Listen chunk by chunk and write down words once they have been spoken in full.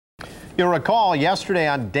You'll recall yesterday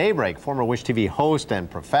on Daybreak, former Wish TV host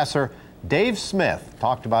and professor Dave Smith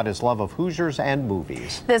talked about his love of Hoosiers and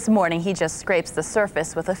movies. This morning, he just scrapes the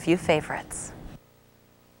surface with a few favorites.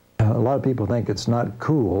 A lot of people think it's not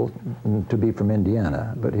cool to be from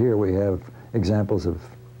Indiana, but here we have examples of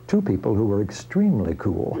two people who were extremely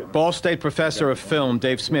cool. Ball State professor of film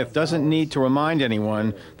Dave Smith doesn't need to remind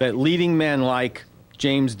anyone that leading men like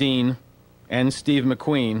James Dean and Steve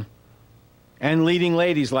McQueen and leading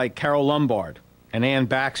ladies like Carol Lombard and Ann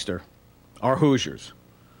Baxter are Hoosiers.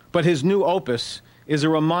 But his new opus is a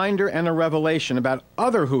reminder and a revelation about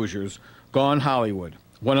other Hoosiers gone Hollywood.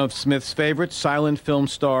 One of Smith's favorites, silent film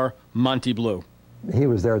star Monty Blue. He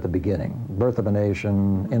was there at the beginning, Birth of a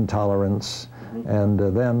Nation, Intolerance, and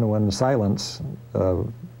then when silence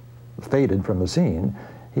faded from the scene,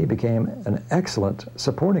 he became an excellent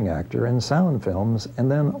supporting actor in silent films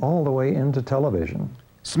and then all the way into television.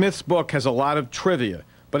 Smith's book has a lot of trivia,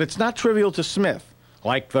 but it's not trivial to Smith,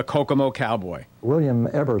 like the Kokomo Cowboy. William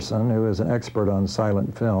Everson, who is an expert on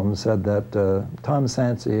silent film, said that Tom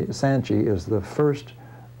Sanchi is the first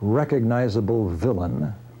recognizable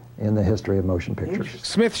villain in the history of motion pictures.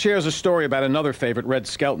 Smith shares a story about another favorite, Red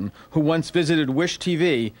Skelton, who once visited Wish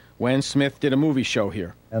TV when Smith did a movie show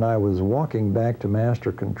here. And I was walking back to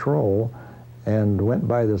Master Control and went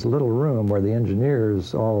by this little room where the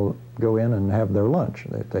engineers all go in and have their lunch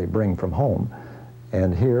that they bring from home.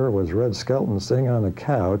 And here was Red Skelton sitting on the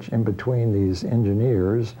couch in between these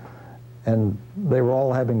engineers, and they were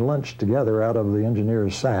all having lunch together out of the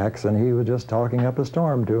engineers' sacks, and he was just talking up a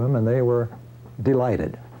storm to them, and they were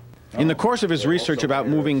delighted. In the course of his research about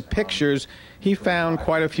moving pictures, he found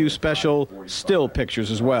quite a few special still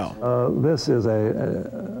pictures as well. This is a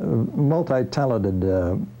multi-talented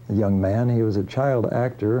young man. He was a child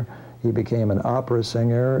actor. He became an opera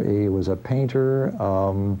singer. He was a painter.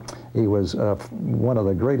 He was one of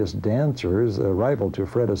the greatest dancers, a rival to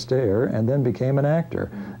Fred Astaire, and then became an actor.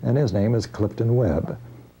 And his name is Clifton Webb.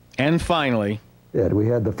 And finally, we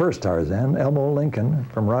had the first Tarzan, Elmo Lincoln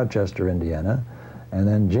from Rochester, Indiana, and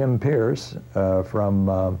then Jim Pierce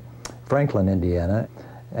from Franklin, Indiana,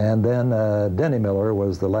 and then Denny Miller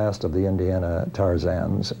was the last of the Indiana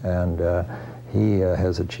Tarzans, and he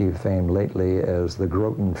has achieved fame lately as the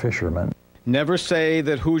Groton Fisherman. Never say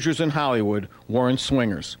that Hoosiers in Hollywood weren't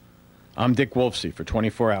swingers. I'm Dick Wolfsie for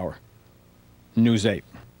 24 Hour News 8.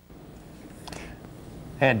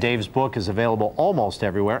 And Dave's book is available almost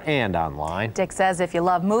everywhere and online. Dick says if you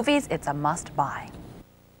love movies, it's a must-buy.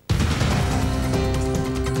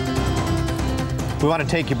 We want to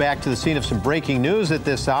take you back to the scene of some breaking news at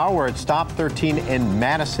this hour. We're at Stop 13 in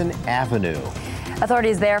Madison Avenue.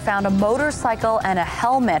 Authorities there found a motorcycle and a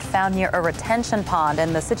helmet found near a retention pond.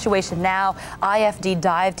 And the situation now, IFD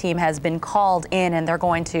dive team has been called in and they're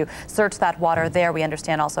going to search that water there. We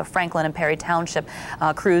understand also Franklin and Perry Township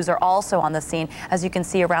crews are also on the scene. As you can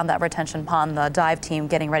see around that retention pond, the dive team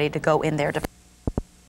getting ready to go in there to